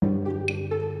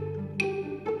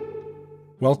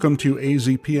Welcome to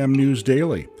AZPM News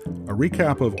Daily, a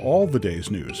recap of all the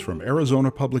day's news from Arizona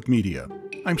Public Media.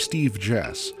 I'm Steve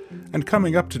Jess, and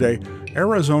coming up today,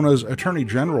 Arizona's Attorney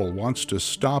General wants to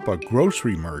stop a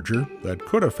grocery merger that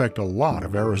could affect a lot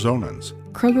of Arizonans.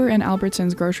 Kroger and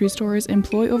Albertsons grocery stores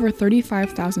employ over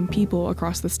 35,000 people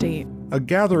across the state. A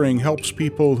gathering helps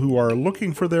people who are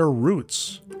looking for their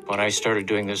roots. When I started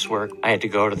doing this work, I had to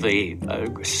go to the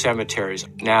cemeteries.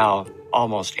 Now,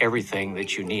 almost everything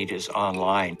that you need is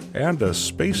online. And a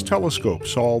space telescope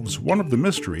solves one of the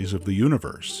mysteries of the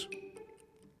universe.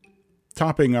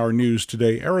 Topping our news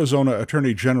today, Arizona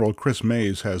Attorney General Chris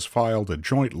Mays has filed a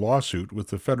joint lawsuit with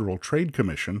the Federal Trade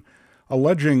Commission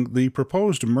alleging the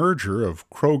proposed merger of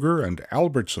Kroger and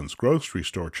Albertsons grocery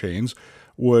store chains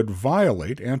would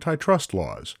violate antitrust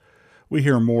laws. We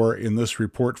hear more in this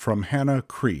report from Hannah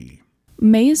Cree.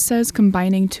 Mays says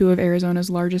combining two of Arizona's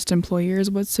largest employers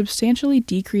would substantially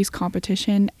decrease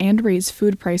competition and raise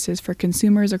food prices for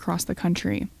consumers across the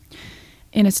country.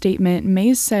 In a statement,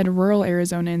 Mays said rural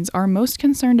Arizonans are most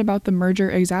concerned about the merger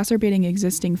exacerbating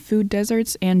existing food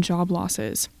deserts and job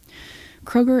losses.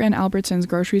 Kroger and Albertsons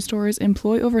grocery stores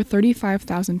employ over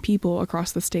 35,000 people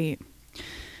across the state.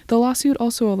 The lawsuit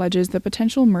also alleges the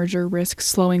potential merger risks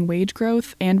slowing wage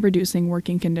growth and reducing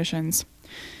working conditions.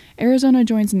 Arizona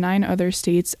joins 9 other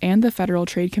states and the Federal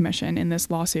Trade Commission in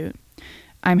this lawsuit.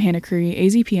 I'm Hannah Cree,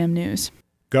 AZPM News.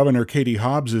 Governor Katie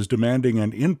Hobbs is demanding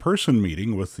an in-person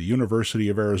meeting with the University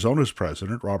of Arizona's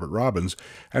president, Robert Robbins,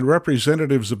 and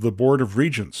representatives of the Board of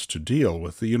Regents to deal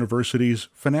with the university's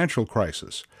financial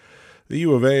crisis. The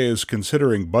U of A is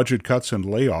considering budget cuts and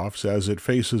layoffs as it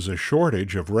faces a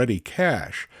shortage of ready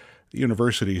cash. The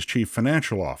university's chief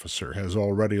financial officer has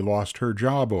already lost her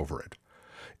job over it.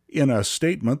 In a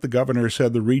statement, the governor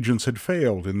said the regents had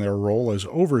failed in their role as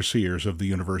overseers of the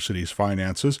university's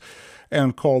finances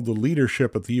and called the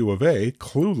leadership at the U of A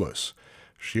clueless.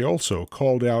 She also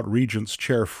called out Regents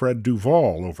Chair Fred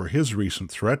Duvall over his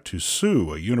recent threat to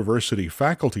sue a university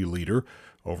faculty leader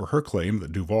over her claim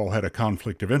that Duvall had a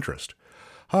conflict of interest.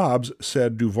 Hobbs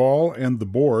said Duvall and the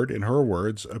board, in her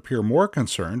words, appear more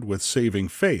concerned with saving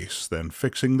face than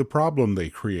fixing the problem they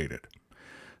created.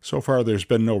 So far, there's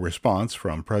been no response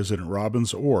from President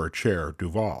Robbins or Chair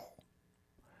Duvall.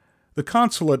 The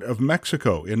Consulate of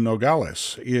Mexico in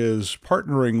Nogales is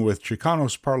partnering with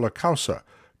Chicanos Par la Causa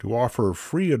to offer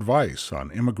free advice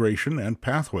on immigration and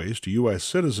pathways to U.S.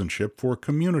 citizenship for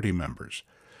community members.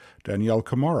 Danielle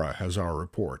Camara has our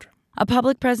report. A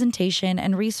public presentation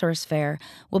and resource fair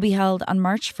will be held on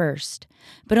March 1st,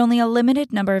 but only a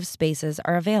limited number of spaces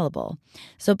are available,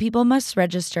 so people must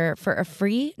register for a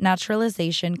free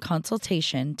naturalization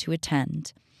consultation to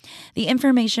attend. The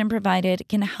information provided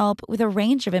can help with a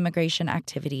range of immigration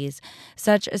activities,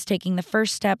 such as taking the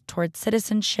first step towards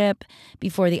citizenship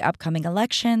before the upcoming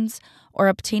elections or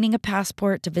obtaining a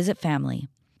passport to visit family.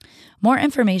 More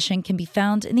information can be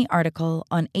found in the article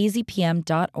on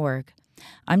azpm.org.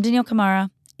 I'm Danielle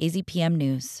Camara, AZPM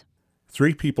News.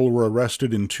 3 people were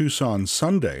arrested in Tucson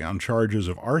Sunday on charges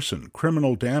of arson,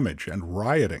 criminal damage, and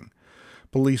rioting.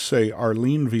 Police say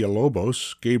Arlene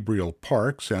Villalobos, Gabriel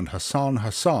Parks, and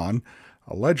Hassan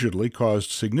allegedly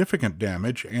caused significant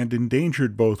damage and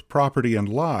endangered both property and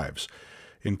lives,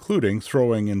 including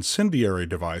throwing incendiary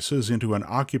devices into an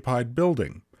occupied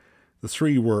building. The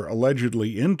 3 were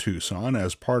allegedly in Tucson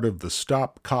as part of the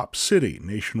Stop Cop City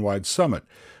nationwide summit,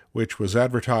 which was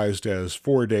advertised as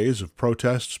 4 days of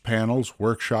protests, panels,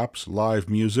 workshops, live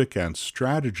music, and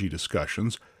strategy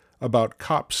discussions about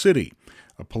Cop City,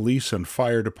 a police and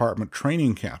fire department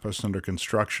training campus under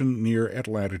construction near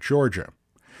Atlanta, Georgia.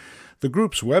 The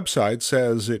group's website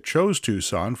says it chose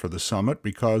Tucson for the summit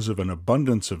because of an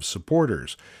abundance of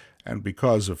supporters and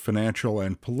because of financial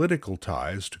and political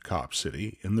ties to Cop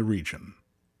City in the region.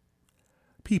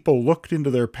 People looked into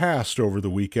their past over the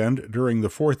weekend during the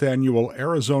 4th annual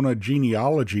Arizona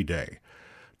Genealogy Day.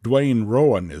 Dwayne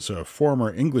Rowan is a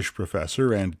former English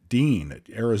professor and dean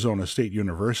at Arizona State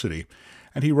University,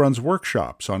 and he runs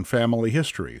workshops on family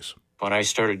histories. When I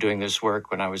started doing this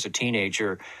work when I was a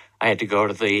teenager, I had to go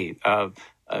to the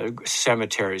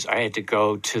cemeteries. I had to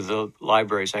go to the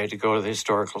libraries. I had to go to the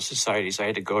historical societies. I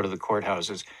had to go to the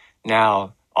courthouses.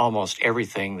 Now, almost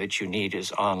everything that you need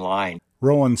is online.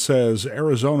 Rowan says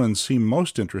Arizonans seem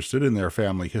most interested in their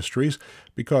family histories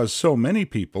because so many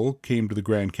people came to the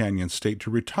Grand Canyon State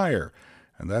to retire,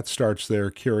 and that starts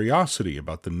their curiosity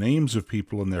about the names of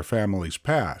people in their family's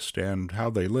past and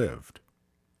how they lived.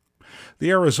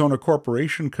 The Arizona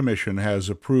Corporation Commission has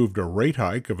approved a rate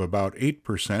hike of about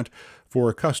 8%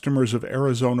 for customers of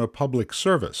Arizona Public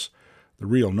Service. The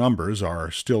real numbers are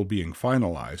still being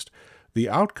finalized. The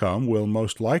outcome will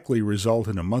most likely result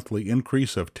in a monthly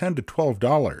increase of $10 to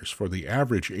 $12 for the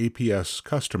average APS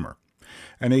customer.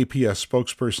 An APS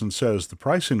spokesperson says the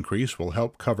price increase will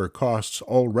help cover costs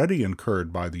already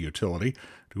incurred by the utility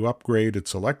to upgrade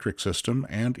its electric system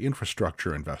and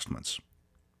infrastructure investments.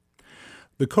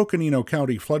 The Coconino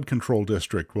County Flood Control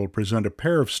District will present a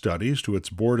pair of studies to its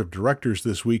board of directors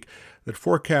this week that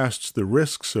forecasts the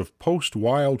risks of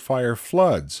post-wildfire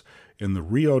floods in the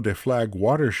Rio de Flag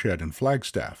watershed in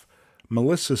Flagstaff.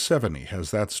 Melissa Seveny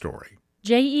has that story.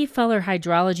 J.E. Feller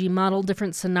Hydrology modeled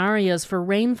different scenarios for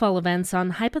rainfall events on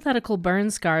hypothetical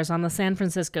burn scars on the San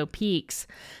Francisco peaks.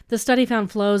 The study found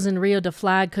flows in Rio de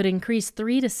Flag could increase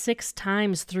 3 to 6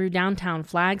 times through downtown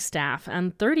Flagstaff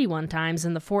and 31 times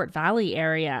in the Fort Valley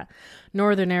area.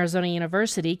 Northern Arizona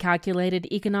University calculated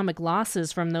economic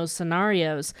losses from those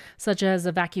scenarios, such as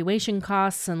evacuation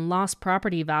costs and lost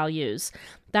property values.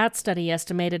 That study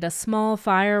estimated a small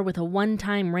fire with a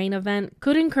one-time rain event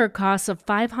could incur costs of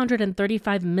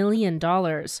 $535 million.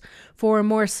 For a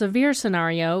more severe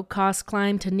scenario, costs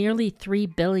climbed to nearly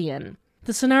 $3 billion.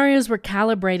 The scenarios were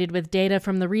calibrated with data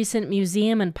from the recent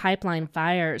museum and pipeline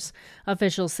fires.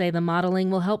 Officials say the modeling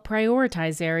will help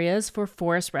prioritize areas for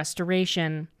forest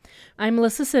restoration. I'm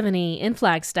Melissa Seveny in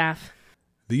Flagstaff.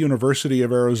 The University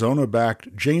of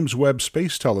Arizona-backed James Webb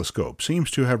Space Telescope seems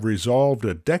to have resolved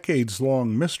a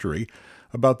decades-long mystery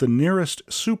about the nearest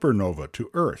supernova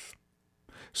to Earth.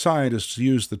 Scientists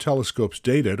used the telescope's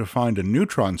data to find a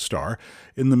neutron star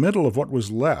in the middle of what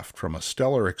was left from a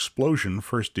stellar explosion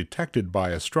first detected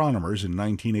by astronomers in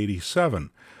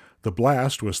 1987. The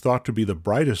blast was thought to be the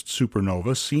brightest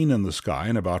supernova seen in the sky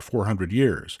in about 400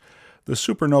 years. The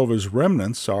supernova's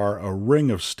remnants are a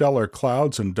ring of stellar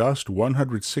clouds and dust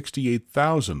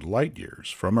 168,000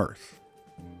 light-years from Earth.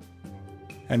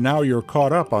 And now you're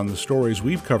caught up on the stories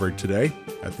we've covered today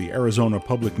at the Arizona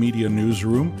Public Media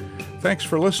Newsroom. Thanks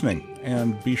for listening,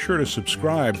 and be sure to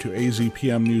subscribe to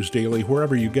AZPM News Daily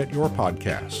wherever you get your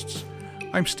podcasts.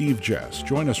 I'm Steve Jess.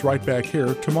 Join us right back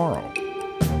here tomorrow.